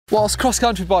Whilst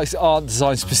cross-country bikes aren't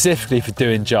designed specifically for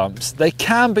doing jumps, they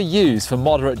can be used for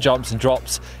moderate jumps and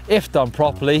drops if done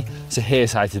properly, so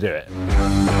here's how to do it.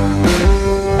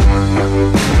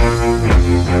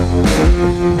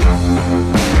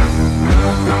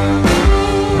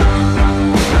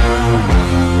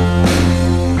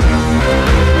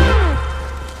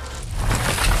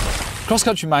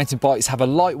 Cross-country mountain bikes have a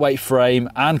lightweight frame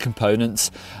and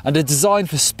components and are designed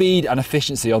for speed and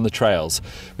efficiency on the trails,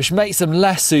 which makes them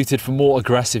less suited for more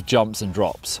aggressive jumps and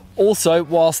drops. Also,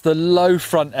 whilst the low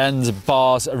front ends and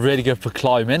bars are really good for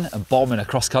climbing and bombing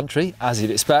across country, as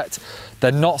you'd expect,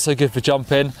 they're not so good for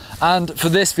jumping. And for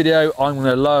this video, I'm going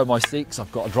to lower my seat because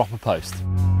I've got to drop a post.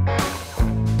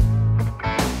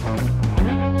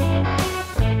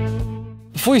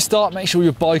 Before you start, make sure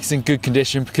your bike is in good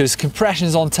condition because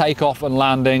compressions on takeoff and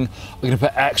landing are going to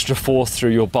put extra force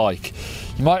through your bike.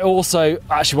 You might also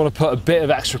actually want to put a bit of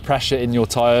extra pressure in your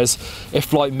tyres.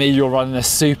 If, like me, you're running a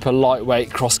super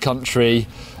lightweight cross-country,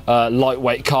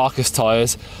 lightweight carcass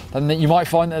tyres, then you might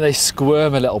find that they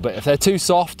squirm a little bit. If they're too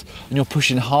soft and you're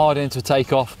pushing hard into a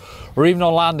takeoff, or even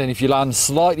on landing, if you land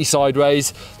slightly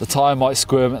sideways, the tyre might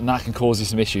squirm and that can cause you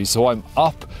some issues. So I'm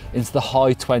up into the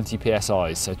high 20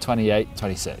 PSIs, so 28,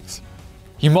 26.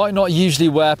 You might not usually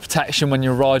wear protection when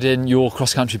you're riding your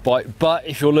cross-country bike, but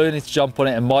if you're learning to jump on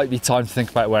it, it might be time to think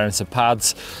about wearing some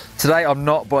pads. Today I'm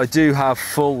not, but I do have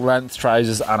full length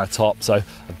trousers and a top, so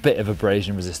a bit of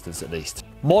abrasion resistance at least.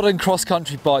 Modern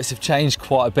cross-country bikes have changed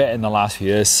quite a bit in the last few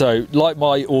years. So like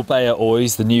my Orbea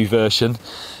Ois, the new version,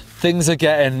 things are you're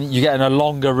getting a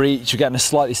longer reach, you're getting a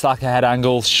slightly slacker head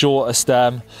angle, shorter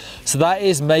stem. So that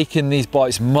is making these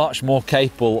bikes much more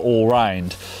capable all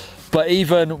round. But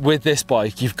even with this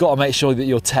bike, you've got to make sure that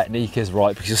your technique is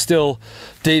right because you're still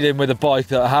dealing with a bike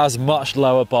that has much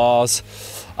lower bars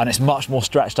and it's much more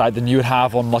stretched out than you would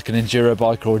have on like an enduro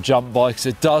bike or a jump bike. So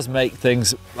it does make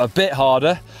things a bit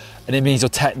harder and it means your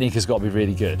technique has got to be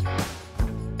really good.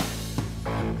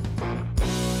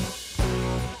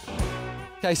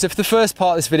 Okay, so for the first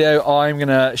part of this video, I'm going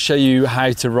to show you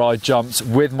how to ride jumps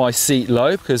with my seat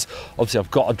low because obviously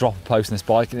I've got to drop a post on this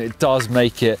bike and it does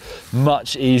make it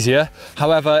much easier.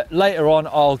 However, later on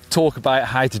I'll talk about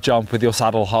how to jump with your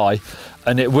saddle high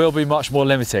and it will be much more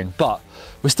limiting. But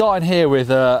we're starting here with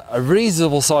a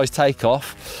reasonable size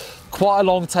takeoff, quite a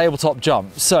long tabletop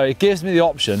jump. So it gives me the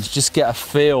option to just get a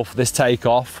feel for this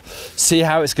takeoff, see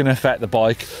how it's going to affect the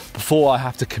bike before I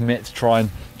have to commit to try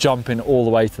and jumping all the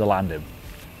way to the landing.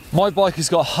 My bike has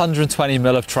got 120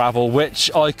 mil of travel, which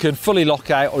I can fully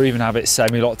lock out or even have it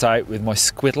semi-locked out with my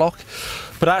squid lock.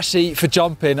 But actually for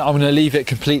jumping, I'm going to leave it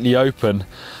completely open,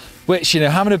 which, you know,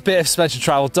 having a bit of suspension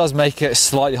travel does make it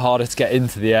slightly harder to get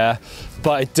into the air,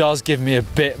 but it does give me a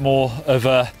bit more of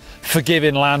a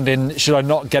forgiving landing should I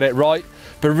not get it right.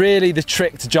 But really the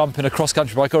trick to jumping a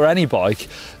cross-country bike or any bike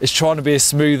is trying to be as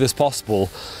smooth as possible.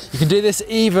 You can do this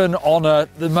even on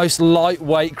the most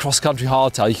lightweight cross-country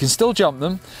hardtail. You can still jump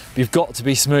them, but you've got to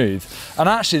be smooth. And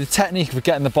actually the technique of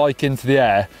getting the bike into the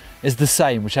air is the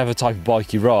same, whichever type of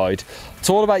bike you ride. It's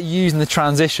all about using the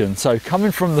transition. So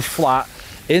coming from the flat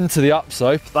into the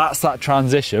upslope, that's that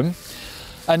transition.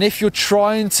 And if you're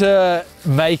trying to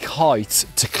make height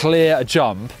to clear a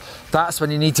jump, that's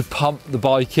when you need to pump the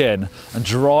bike in and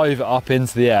drive it up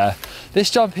into the air.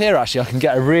 This jump here, actually, I can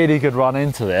get a really good run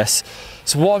into this.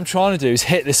 So what I'm trying to do is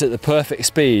hit this at the perfect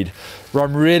speed, where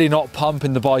I'm really not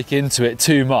pumping the bike into it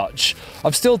too much.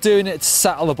 I'm still doing it to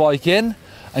settle the bike in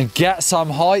and get some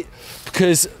height,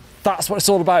 because that's what it's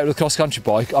all about with a cross-country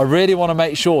bike. I really want to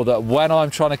make sure that when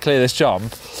I'm trying to clear this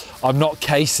jump, I'm not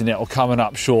casing it or coming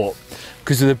up short.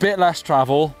 Because with a bit less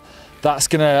travel, that's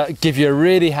gonna give you a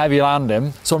really heavy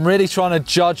landing. So I'm really trying to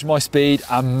judge my speed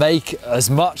and make as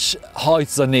much height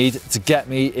as I need to get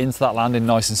me into that landing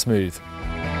nice and smooth.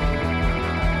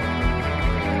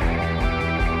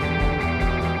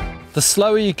 The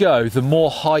slower you go, the more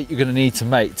height you're gonna need to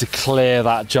make to clear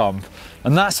that jump.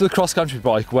 And that's with a cross-country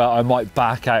bike where I might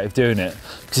back out of doing it.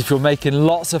 Because if you're making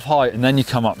lots of height and then you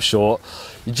come up short,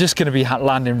 you're just going to be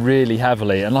landing really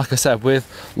heavily. And like I said, with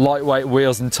lightweight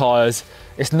wheels and tyres,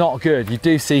 it's not good. You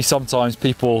do see sometimes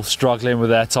people struggling with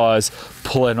their tyres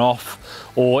pulling off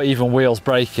or even wheels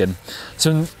breaking.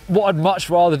 So what I'd much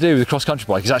rather do with a cross-country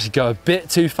bike is actually go a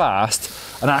bit too fast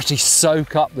and actually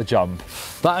soak up the jump.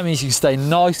 That means you can stay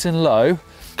nice and low,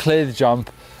 clear the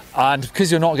jump, and because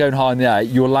you're not going high in the air,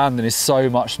 your landing is so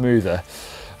much smoother.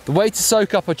 The way to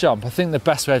soak up a jump, I think the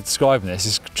best way of describing this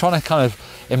is trying to kind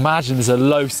of imagine there's a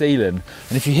low ceiling,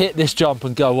 and if you hit this jump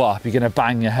and go up, you're going to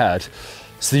bang your head.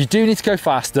 So you do need to go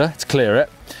faster to clear it,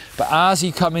 but as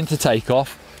you come into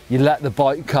takeoff, you let the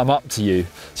bike come up to you.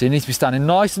 So you need to be standing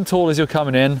nice and tall as you're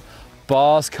coming in,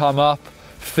 bars come up,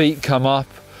 feet come up,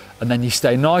 and then you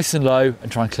stay nice and low and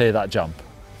try and clear that jump.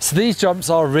 So these jumps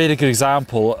are a really good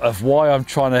example of why I'm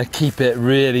trying to keep it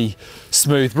really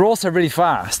smooth, but also really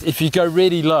fast. If you go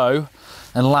really low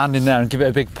and land in there and give it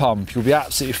a big pump, you'll be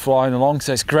absolutely flying along.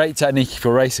 So it's great technique if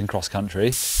you're racing cross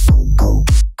country.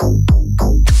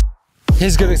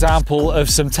 Here's a good example of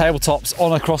some tabletops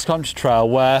on a cross country trail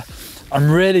where I'm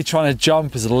really trying to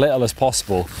jump as little as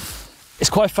possible. It's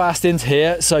quite fast into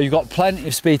here, so you've got plenty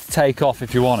of speed to take off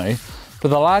if you want to, but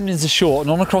the landings are short,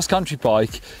 and on a cross country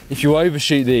bike, if you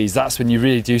overshoot these, that's when you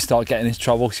really do start getting into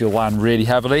trouble because you'll land really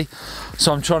heavily.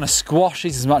 So I'm trying to squash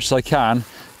these as much as I can,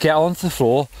 get onto the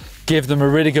floor, give them a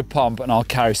really good pump, and I'll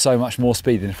carry so much more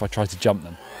speed than if I try to jump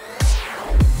them.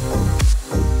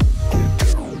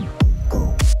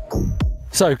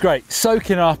 So great,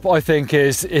 soaking up I think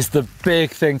is the big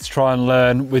thing to try and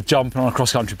learn with jumping on a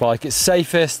cross country bike. It's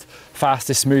safest,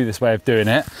 fastest, smoothest way of doing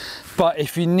it. But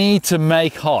if you need to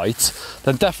make height,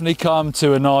 then definitely come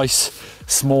to a nice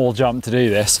small jump to do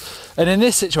this. And in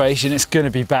this situation, it's going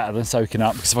to be better than soaking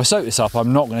up, because if I soak this up,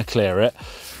 I'm not going to clear it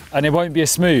and it won't be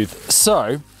as smooth.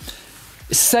 So it's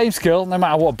the same skill no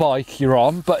matter what bike you're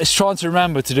on, but it's trying to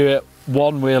remember to do it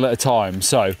one wheel at a time.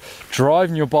 So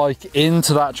driving your bike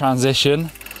into that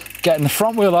transition, getting the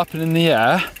front wheel up and in the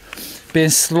air, being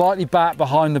slightly back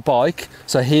behind the bike,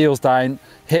 so heels down,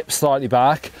 hips slightly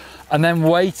back, and then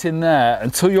waiting there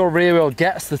until your rear wheel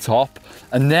gets to the top,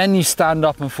 and then you stand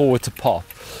up and forward to pop.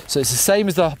 So it's the same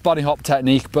as the bunny hop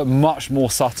technique, but much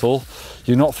more subtle.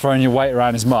 You're not throwing your weight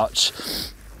around as much.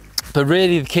 But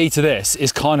really the key to this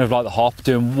is kind of like the hop,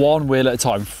 doing one wheel at a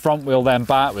time, front wheel, then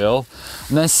back wheel,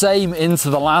 and then same into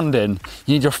the landing.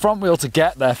 You need your front wheel to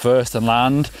get there first and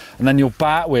land, and then your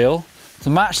back wheel to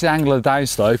match the angle of the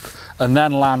downslope, and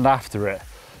then land after it.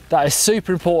 That is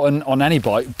super important on any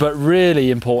bike, but really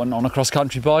important on a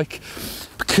cross-country bike.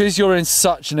 Because you're in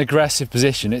such an aggressive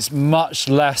position, it's much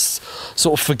less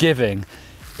sort of forgiving.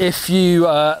 If you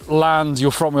land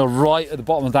your front wheel right at the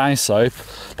bottom of the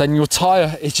downslope, then your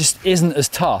tyre, it just isn't as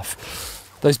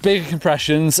tough. Those bigger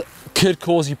compressions could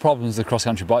cause you problems with a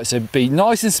cross-country bike, so be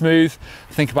nice and smooth.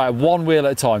 Think about one wheel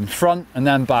at a time, front and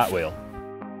then back wheel.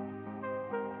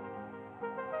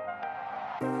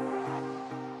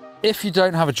 If you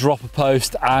don't have a dropper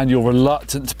post and you're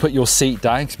reluctant to put your seat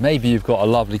down, because maybe you've got a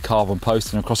lovely carbon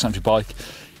post on a cross-country bike,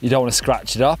 you don't want to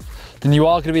scratch it up, then you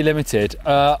are going to be limited.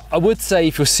 I would say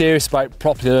if you're serious about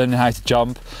properly learning how to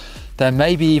jump, then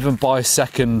maybe even buy a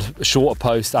second shorter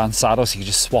post and saddle so you can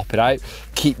just swap it out,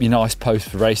 keep your nice post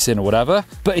for racing or whatever.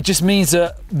 But it just means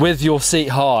that with your seat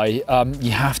high,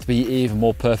 you have to be even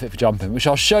more perfect for jumping, which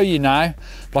I'll show you now.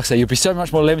 Like I say, you'll be so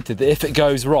much more limited that if it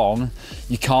goes wrong,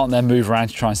 you can't then move around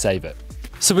to try and save it.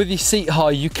 So with your seat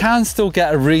high, you can still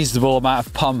get a reasonable amount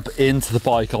of pump into the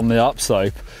bike on the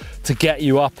upslope to get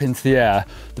you up into the air.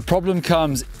 The problem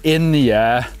comes in the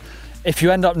air. If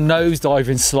you end up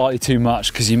nosediving slightly too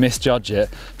much because you misjudge it,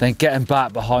 then getting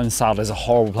back behind the saddle is a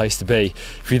horrible place to be.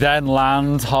 If you then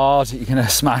land hard, you're going to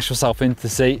smash yourself into the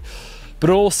seat, but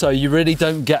also you really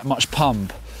don't get much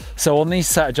pump. So on these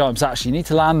set of jumps, actually you need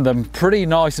to land them pretty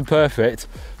nice and perfect,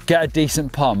 get a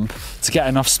decent pump to get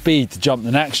enough speed to jump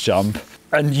the next jump,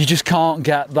 and you just can't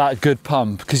get that good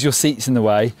pump because your seat's in the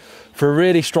way. For a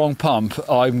really strong pump,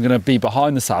 I'm going to be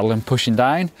behind the saddle and pushing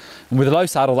down. And with a low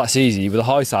saddle, that's easy. With a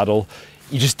high saddle,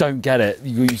 you just don't get it.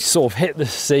 You sort of hit the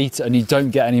seat and you don't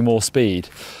get any more speed.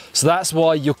 So that's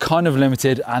why you're kind of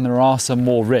limited, and there are some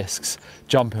more risks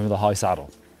jumping with a high saddle.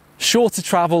 Shorter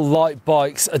travel light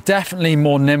bikes are definitely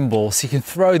more nimble, so you can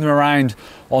throw them around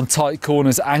on tight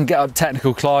corners and get up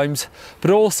technical climbs, but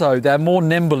also they're more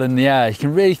nimble in the air. You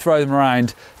can really throw them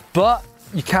around, but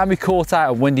you can be caught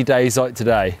out on windy days like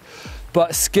today.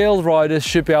 But skilled riders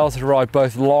should be able to ride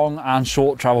both long and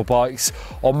short travel bikes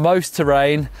on most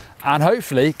terrain, and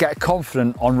hopefully get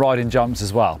confident on riding jumps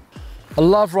as well. I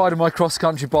love riding my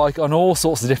cross-country bike on all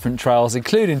sorts of different trails,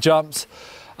 including jumps,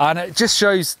 and it just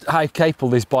shows how capable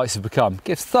these bikes have become.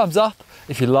 Give us a thumbs up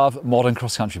if you love modern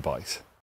cross-country bikes.